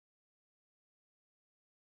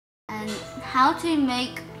how to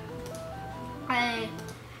make a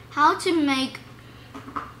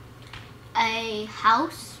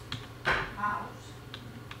house.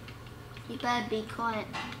 You better be quiet.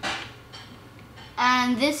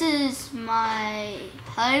 And this is my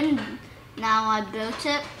home. Now I built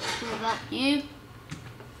it without you.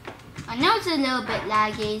 I know it's a little bit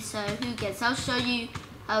laggy, so who cares? I'll show you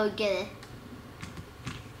how we get it.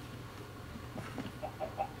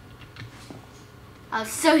 I'm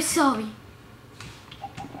so sorry.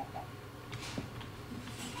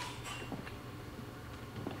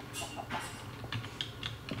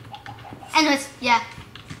 Anyways, yeah.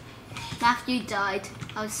 Matthew died.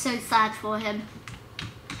 I was so sad for him.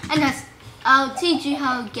 Anyways, I'll teach you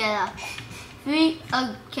how to get up.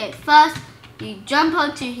 Okay, first you jump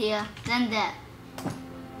onto here, then there.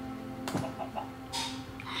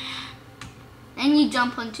 Then you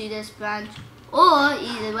jump onto this branch. Or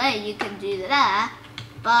either way you can do that.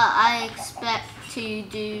 But I expect to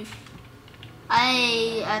do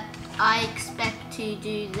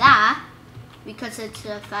that because it's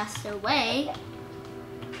a faster way.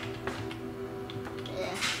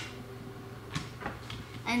 Yeah.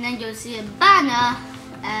 And then you'll see a banner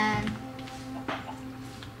and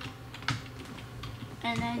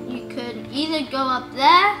then you could either go up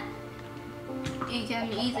there,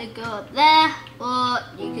 or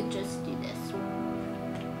you could just do this.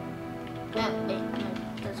 Oh, wait, no,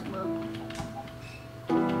 it doesn't work.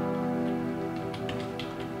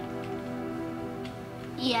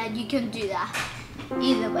 Yeah, you can do that.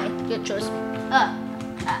 Either way, good choice.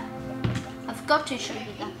 I forgot to show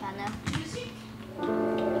you that banner.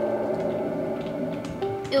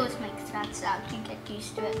 It always makes that sound, you get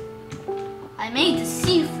used to it. I made the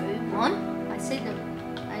see-through one. I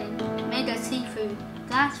made a see-through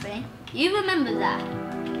glass thing. You remember that?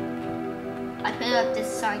 I put up this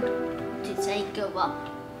sign to say go up.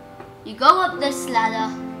 You go up this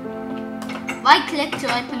ladder. Right click to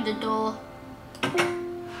open the door.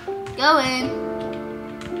 Go in.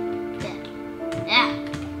 There. Yeah.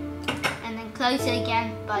 And then close it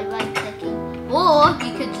again by right clicking. Or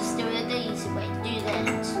you could just do it the easy way. Do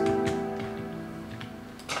this.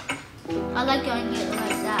 I like going it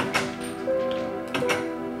like that.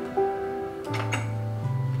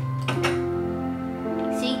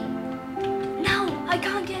 See? No, I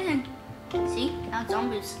can't get in. See? Now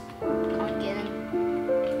zombies can't get in.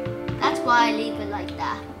 That's why I leave it like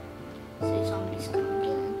that. So zombies can't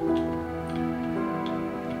get in.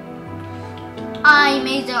 I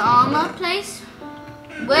made an armor place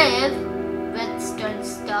with redstone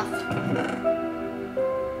stuff.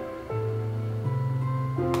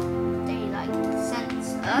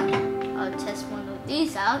 I'll test one of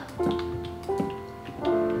these out.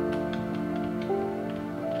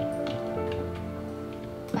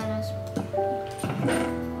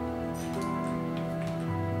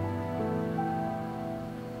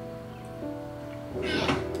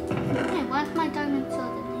 Yeah. Hey, where's my diamond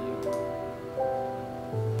sword in here?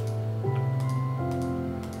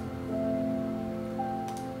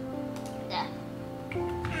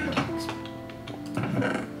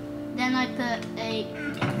 There.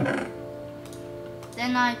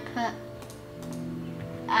 Then I put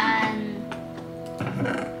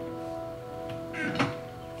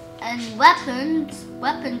and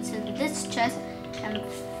weapons in this chest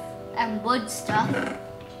and wood stuff.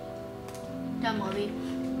 Don't worry.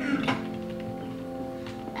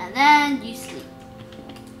 And then you sleep.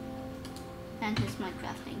 And here's my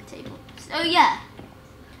crafting table. So yeah.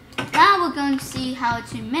 Now we're going to see how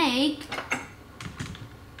to make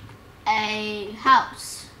a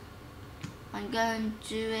house. I'm going to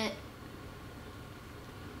do it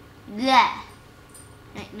there.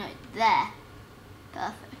 Wait, no, there.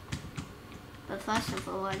 Perfect. But first of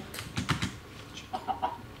all,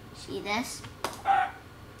 see this?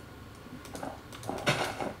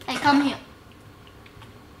 Hey, come here.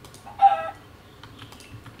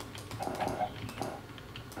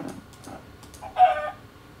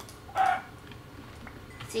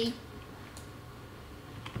 See?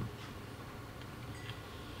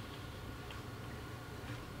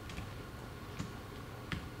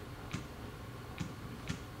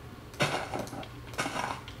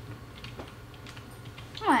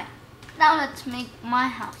 Alright, now let's make my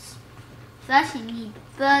house. First you need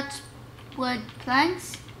birch wood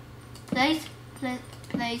planks.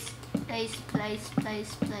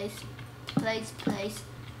 Place.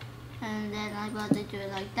 And then I'd rather do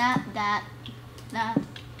it like that.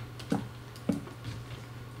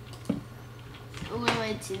 All the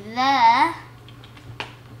way to there.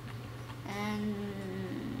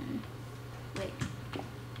 And wait.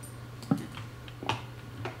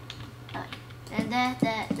 And there.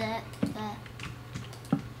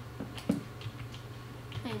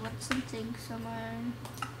 something somewhere.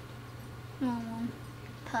 Normal.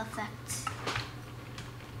 Perfect.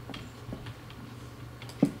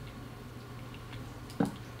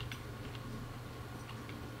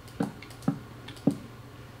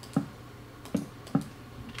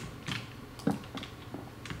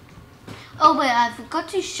 Oh wait, I forgot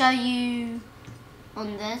to show you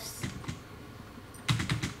on this.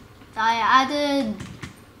 I added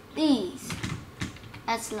these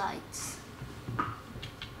as lights.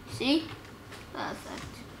 See?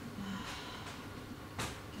 Perfect.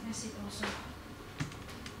 Can I sit also? I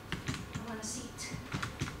want to sit.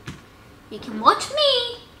 You can watch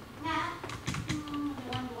me. Nah. I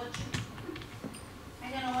want to watch you.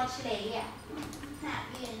 I'm gonna watch Leia. Not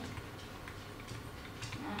you.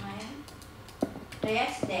 Leia,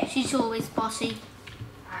 sit there. She's always bossy.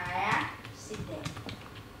 Aya, sit there.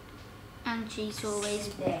 And she's always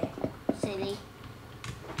Sit there. silly.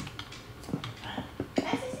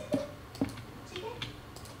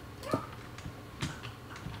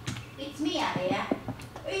 It's me, Alia.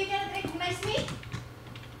 Oh, you cannot recognize me?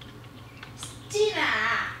 Stina!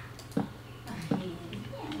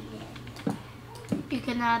 You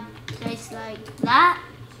can add place like that.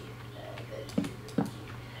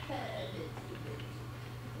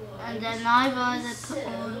 And then I rather put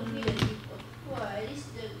on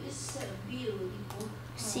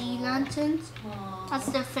sea lanterns. That's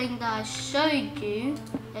the thing that I showed you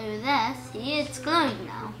over there. See, it's glowing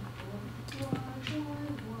now.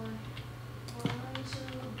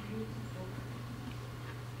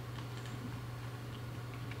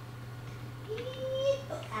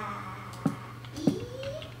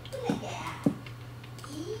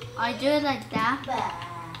 I do it like that.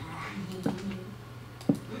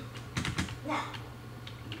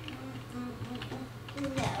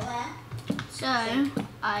 So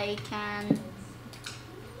I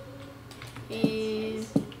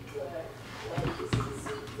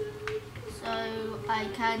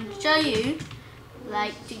can show you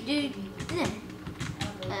like to do this.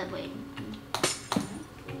 Wait,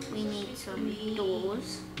 we need some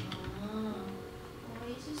doors.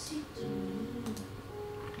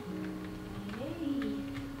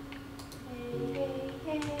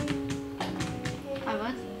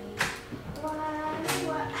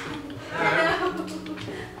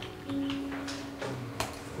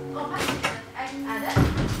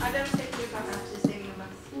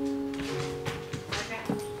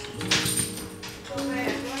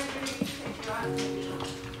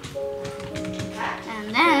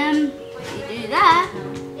 And then you do that.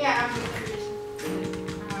 Yeah, I'm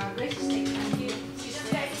Grace is taking on here. You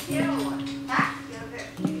just got here or what? Huh?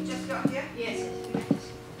 You just got here? Yes,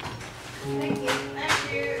 yes. Thank you.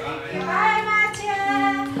 Thank you. Bye,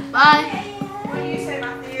 Matthew. Bye. What do you say,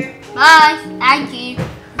 Matthew? Bye. Thank you.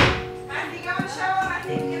 Matthew, go and shower.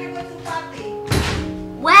 Matthew, you're going to go to party.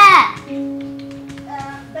 Where?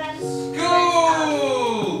 Ben's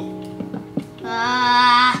School!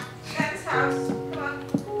 Ben's house. Come on.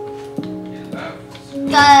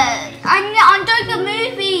 I'm doing a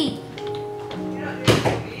movie. You're not doing a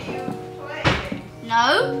video. Play. No.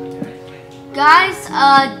 Guys,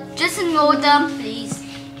 just ignore them, please.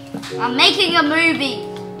 I'm making a movie.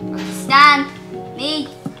 Understand me?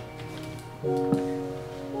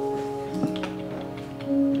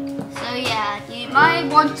 So yeah, you might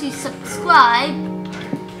want to subscribe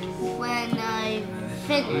when I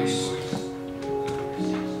finish.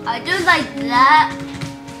 I do like that.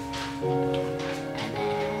 And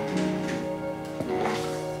then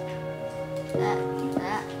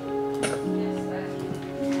that.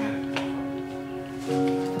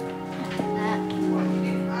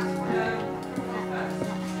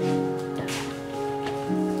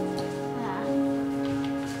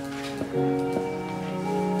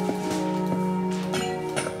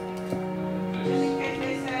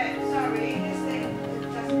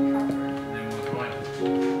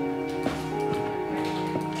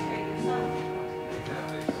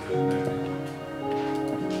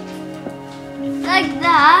 Like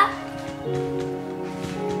that.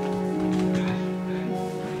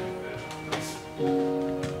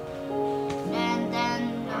 And then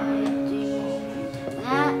I do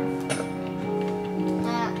that.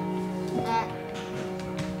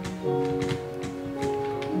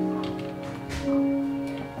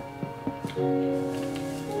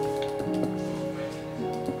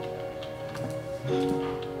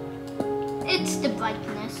 It's the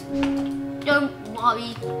brightness. Don't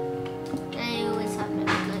worry. They always have it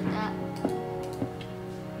like that.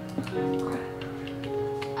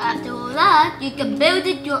 After all that, you can build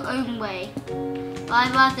it your own way. But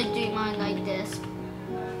I'd rather do mine like this.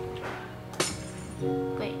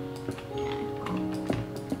 Wait. No.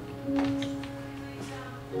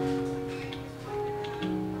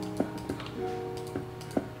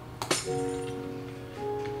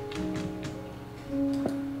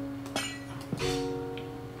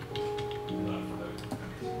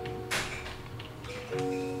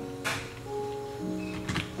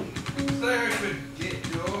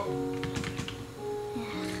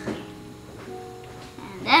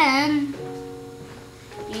 then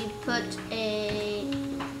you put a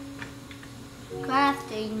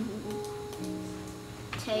crafting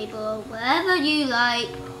table wherever you like.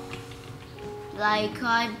 Like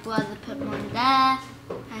I'd rather put one there,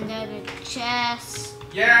 and then a chest.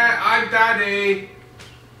 Yeah, I'm Daddy.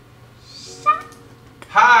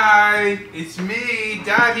 Hi, it's me,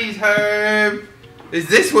 Daddy's home. Is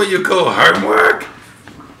this what you call homework?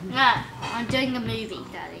 No, I'm doing a movie,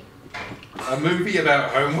 Daddy. A movie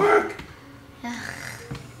about homework?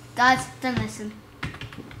 Guys, don't listen.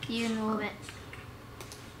 You ignore it.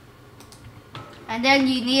 And then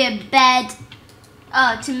you need a bed.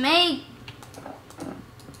 Oh, to make...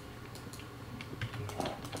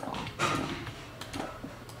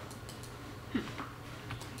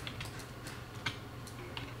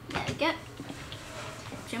 There we go.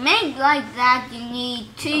 To make like that, you need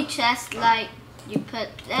 2 chests, like you put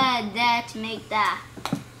there to make that.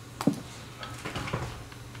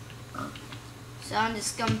 So I'm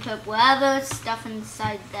just going to put whatever stuff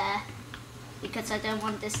inside there, because I don't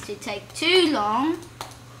want this to take too long.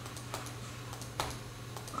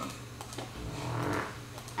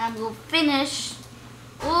 And we'll finish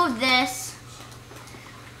all this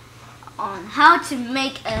on how to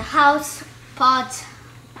make a house part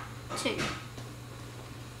 2.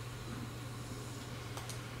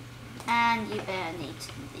 And you better need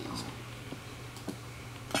these.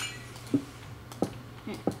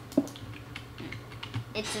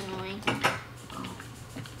 It's annoying.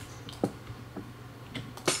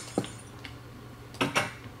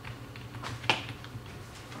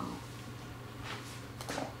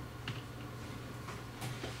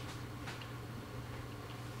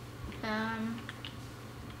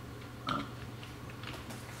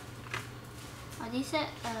 What is it?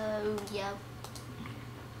 Oh, yeah.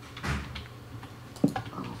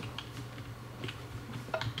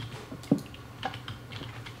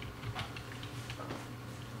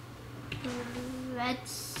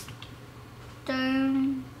 Redstone.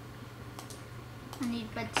 I need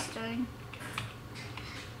redstone.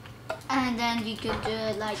 And then you could do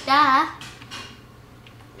it like that.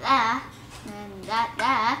 That. And that.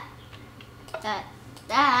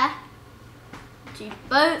 That. To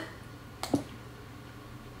both.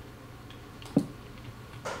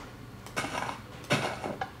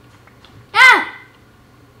 Ah!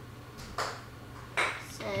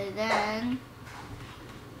 So then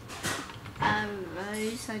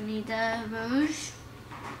arrows, I need arrows.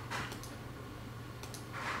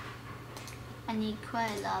 I need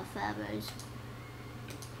quite a lot of arrows.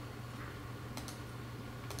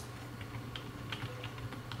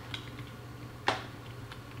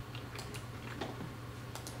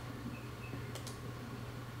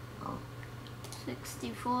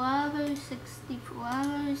 Arrows, 64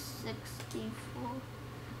 arrows, 64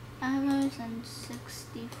 arrows, and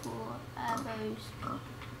 64 arrows.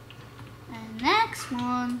 And next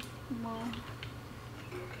one more.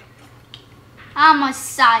 On my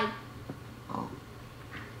side.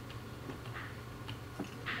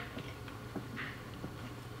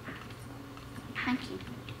 Thank you.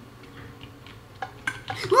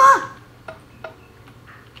 Whoa!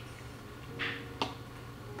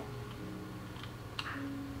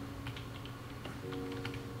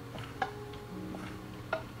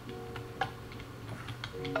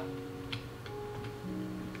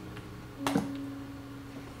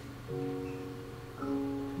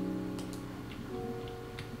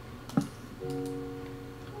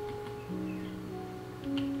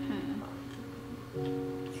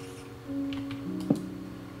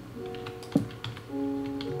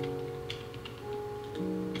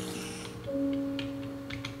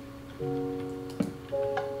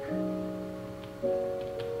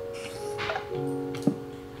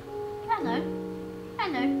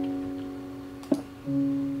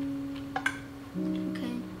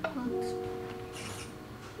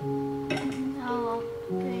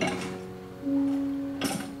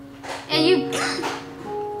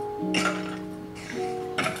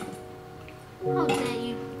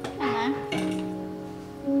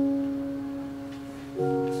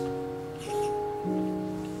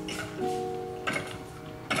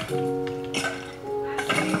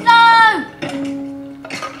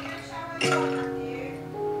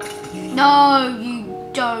 No, you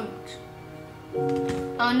don't.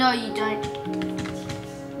 Oh, no, you don't.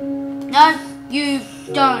 No, you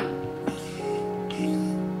don't.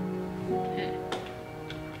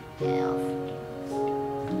 Get off.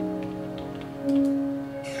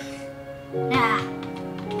 Ah.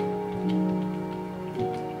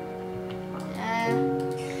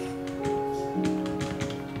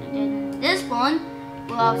 And then this one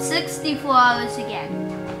will have 64 hours again.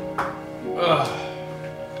 Ugh.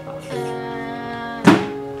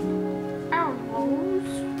 Arrows.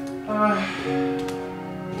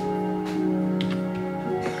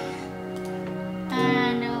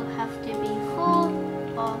 And it'll have to be 4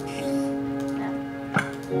 boxes.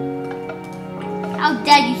 How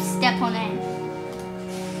dare you step on it?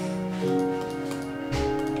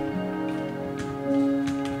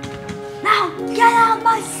 Now get out of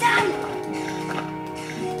my sight!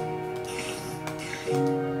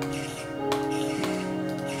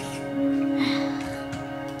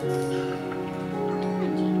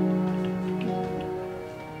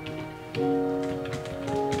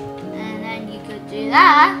 And then you could do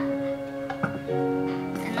that.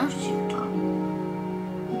 And I'll shoot.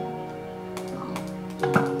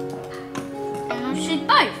 And I'll shoot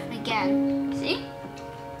both again. See?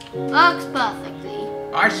 Works perfectly.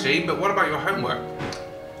 I see, but what about your homework?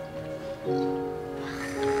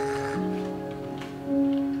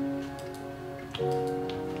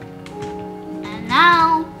 And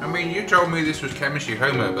now, I mean, you told me this was chemistry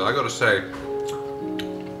homework, but I gotta say,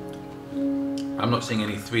 I'm not seeing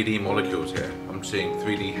any 3D molecules here. I'm seeing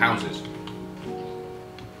 3D houses.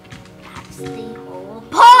 that's the whole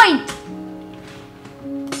point!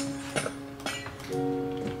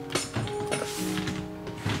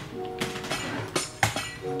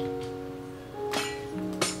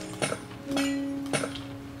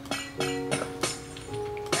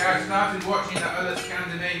 Yeah, I started watching that other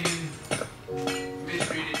Scandinavian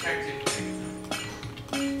mystery detective thing.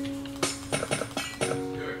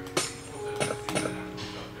 Good.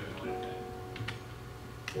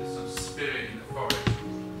 There's some spirit in the forest.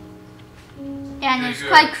 Yeah, and Very it's good.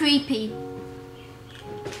 quite creepy.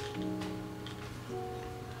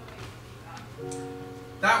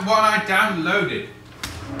 That one I downloaded.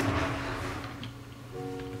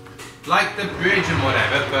 Like the bridge and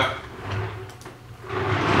whatever, but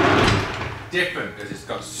different because it's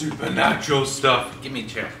got supernatural stuff. Give me a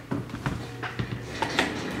chair.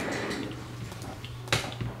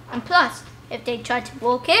 And plus, if they try to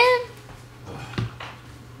walk in,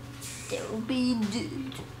 they'll be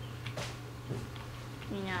dead.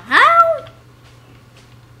 You know how?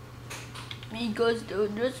 Because they'll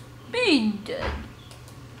just be dead.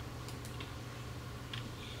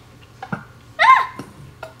 Ah!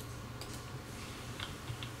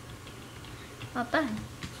 Well done.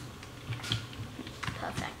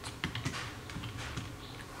 Perfect.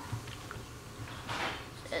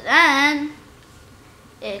 So then,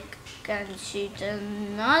 it can shoot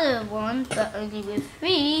another one, but only with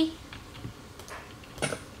 3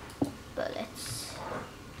 bullets.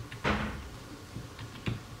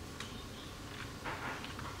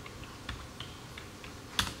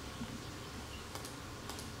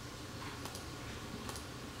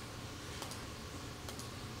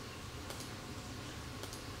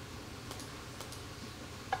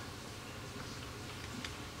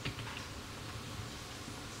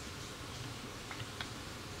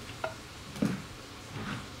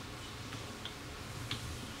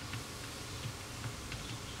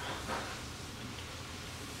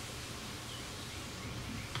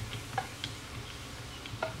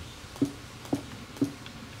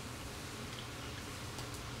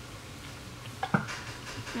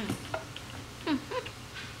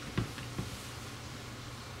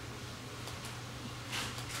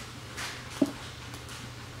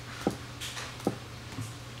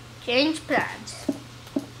 Change plans.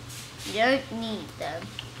 You don't need them.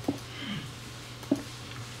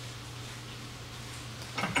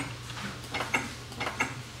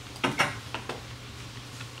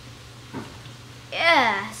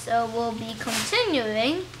 Yeah, so we'll be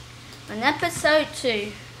continuing on episode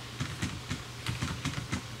 2.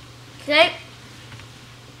 Okay.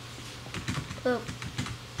 Oh.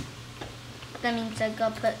 That means I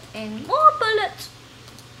gotta put in more bullets.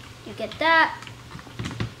 You get that?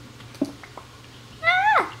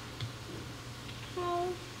 Ah!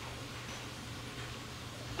 Oh.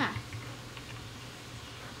 Ah.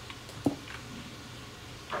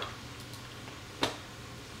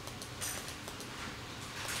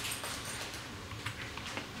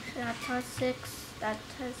 So that has 6, that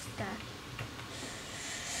has that.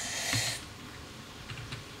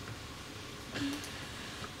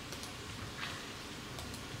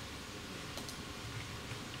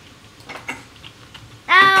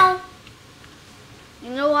 Now, you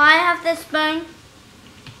know why I have this bone?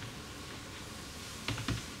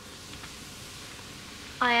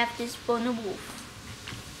 I have to spawn a wolf.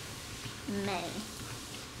 Many.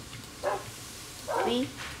 3,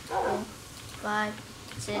 4, 5,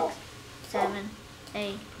 6, 7,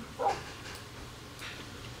 8. 9.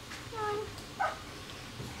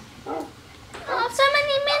 Oh, so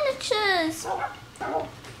many miniatures!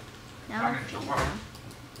 Now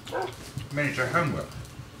Miniature homework.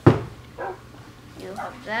 you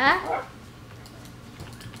have that.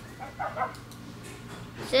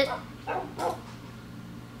 Sit.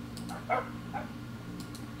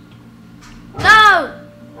 No!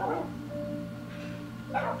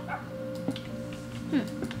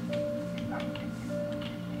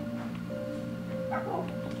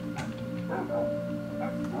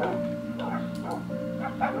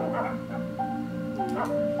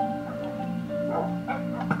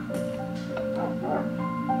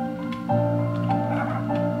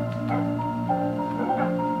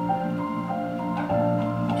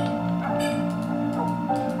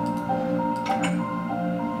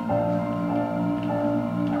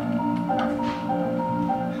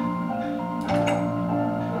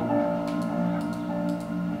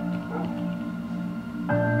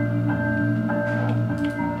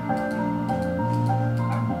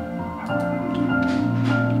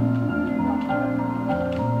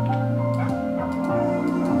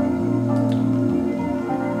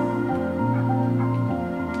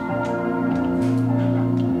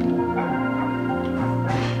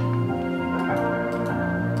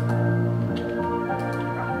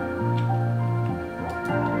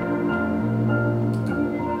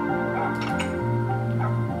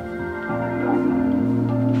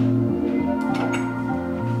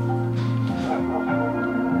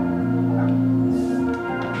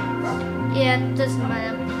 Yeah, it doesn't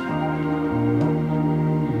matter.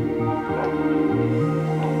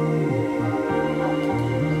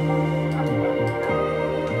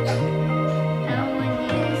 Now we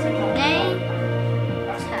use a name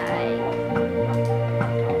tag.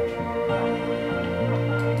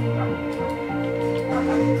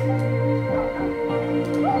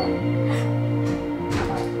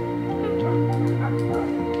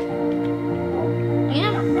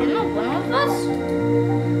 You're not one of us?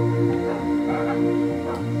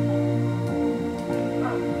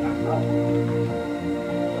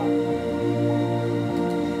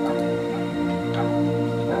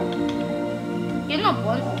 You're not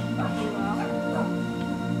one. You are.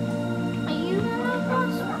 Are you one of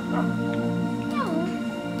us? No.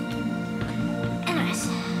 Anyways.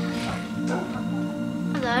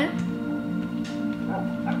 Hello.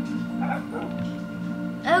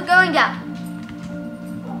 Oh, going up.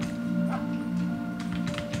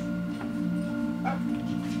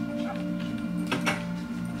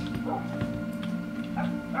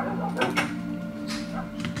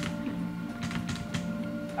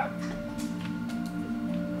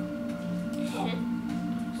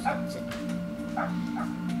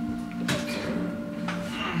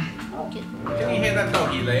 Can you hear that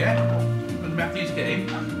doggy layer? On Matthew's game?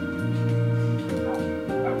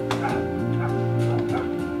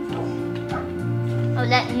 Oh,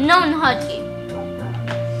 let none hurt you.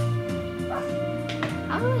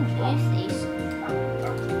 How do I use these?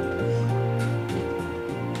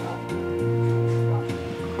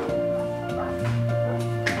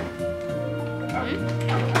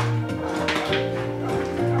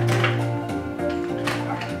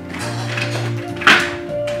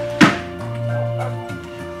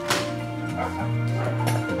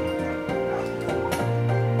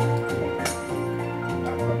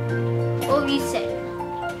 What do you say?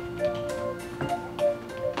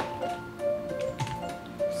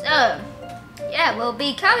 So, yeah, we'll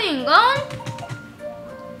be carrying on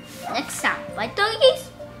next time. Right, doggies?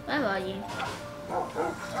 Where are you?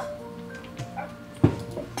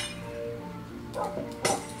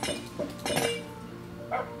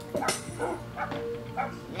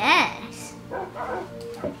 Nice.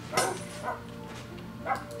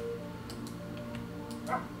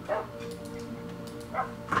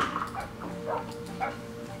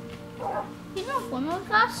 You're not one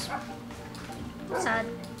of us? Sad.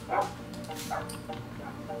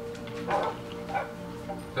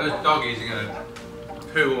 Those doggies are going to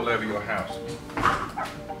poo all over your house.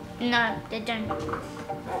 No, they don't.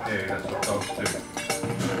 Yeah, that's what dogs do.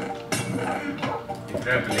 If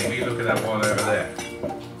you don't believe me, look at that one over there.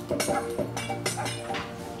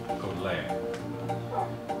 Called Leia.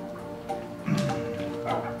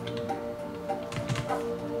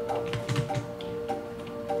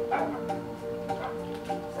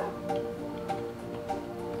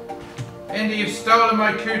 Indy, you've stolen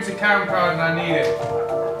my Coots account card and I need it.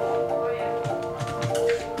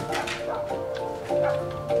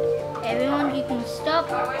 Everyone, you can stop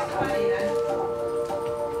Where's the money then?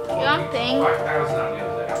 jumping. 5,000 out the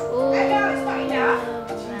other day. All I know it's not enough.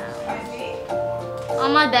 around. Excuse me. On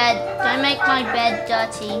my bed. Don't make my bed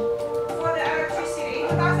dirty. For the electricity,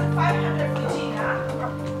 1,500 for Gina.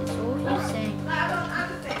 That's all you're saying. No, I don't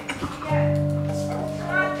understand. Yeah.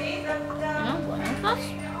 Money, the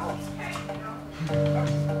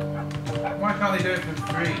can't they do it for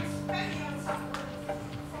free?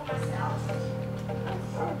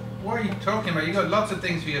 What are you talking about? You got lots of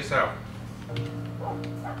things for yourself.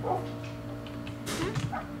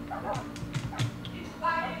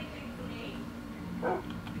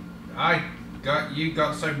 You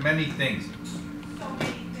got so many things. So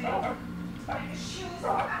many things. Like the shoes for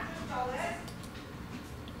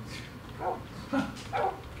 $100.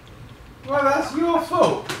 Well, that's your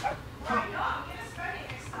fault. Why not? I'm gonna spend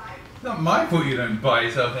it next time. It's not my fault you don't buy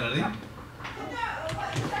yourself anything. No,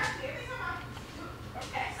 what exactly? Every time I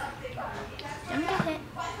get something, that's what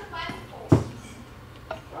what's the plan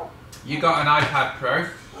for? You got an iPad Pro.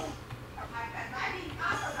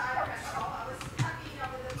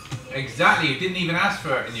 Exactly, you didn't even ask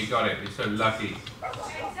for it and you got it. You're so lucky.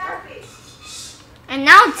 Exactly. And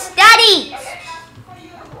now it's Daddy.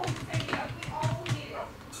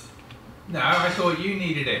 No, I thought you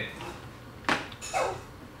needed it.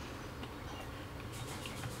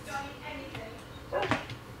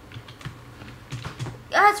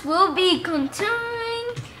 Guys, we'll be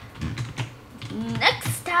continuing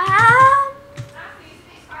next time.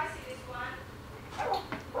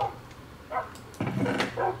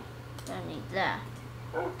 Don't need that.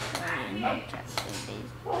 Don't need that.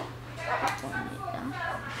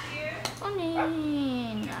 Don't need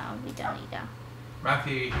no, we don't need that.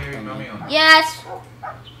 Matthew, you hearing Mummy on? Yes.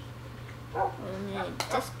 We'll need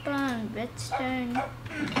this one, redstone,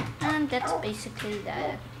 and that's basically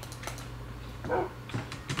that.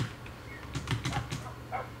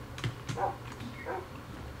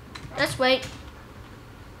 Let's wait.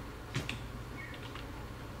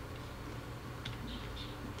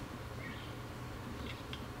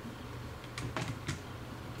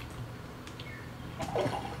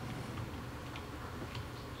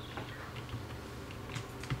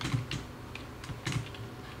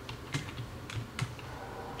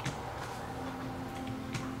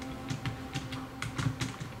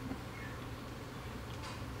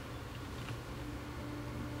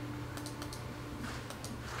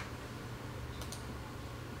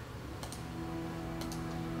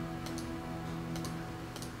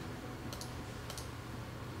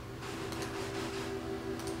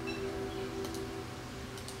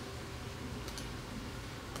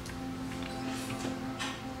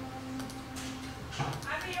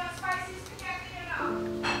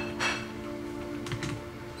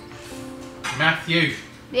 Matthew,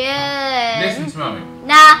 Yeah. listen to Mummy.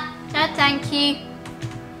 Nah, no thank you.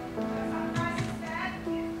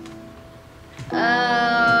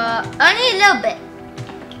 Only a little bit.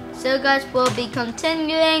 So guys, we'll be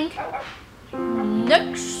continuing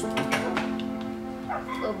next.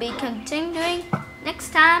 We'll be continuing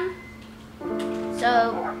next time.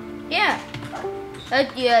 So, yeah.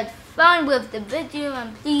 Hope you had fun with the video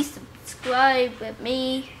and please subscribe with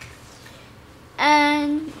me.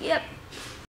 And, yep.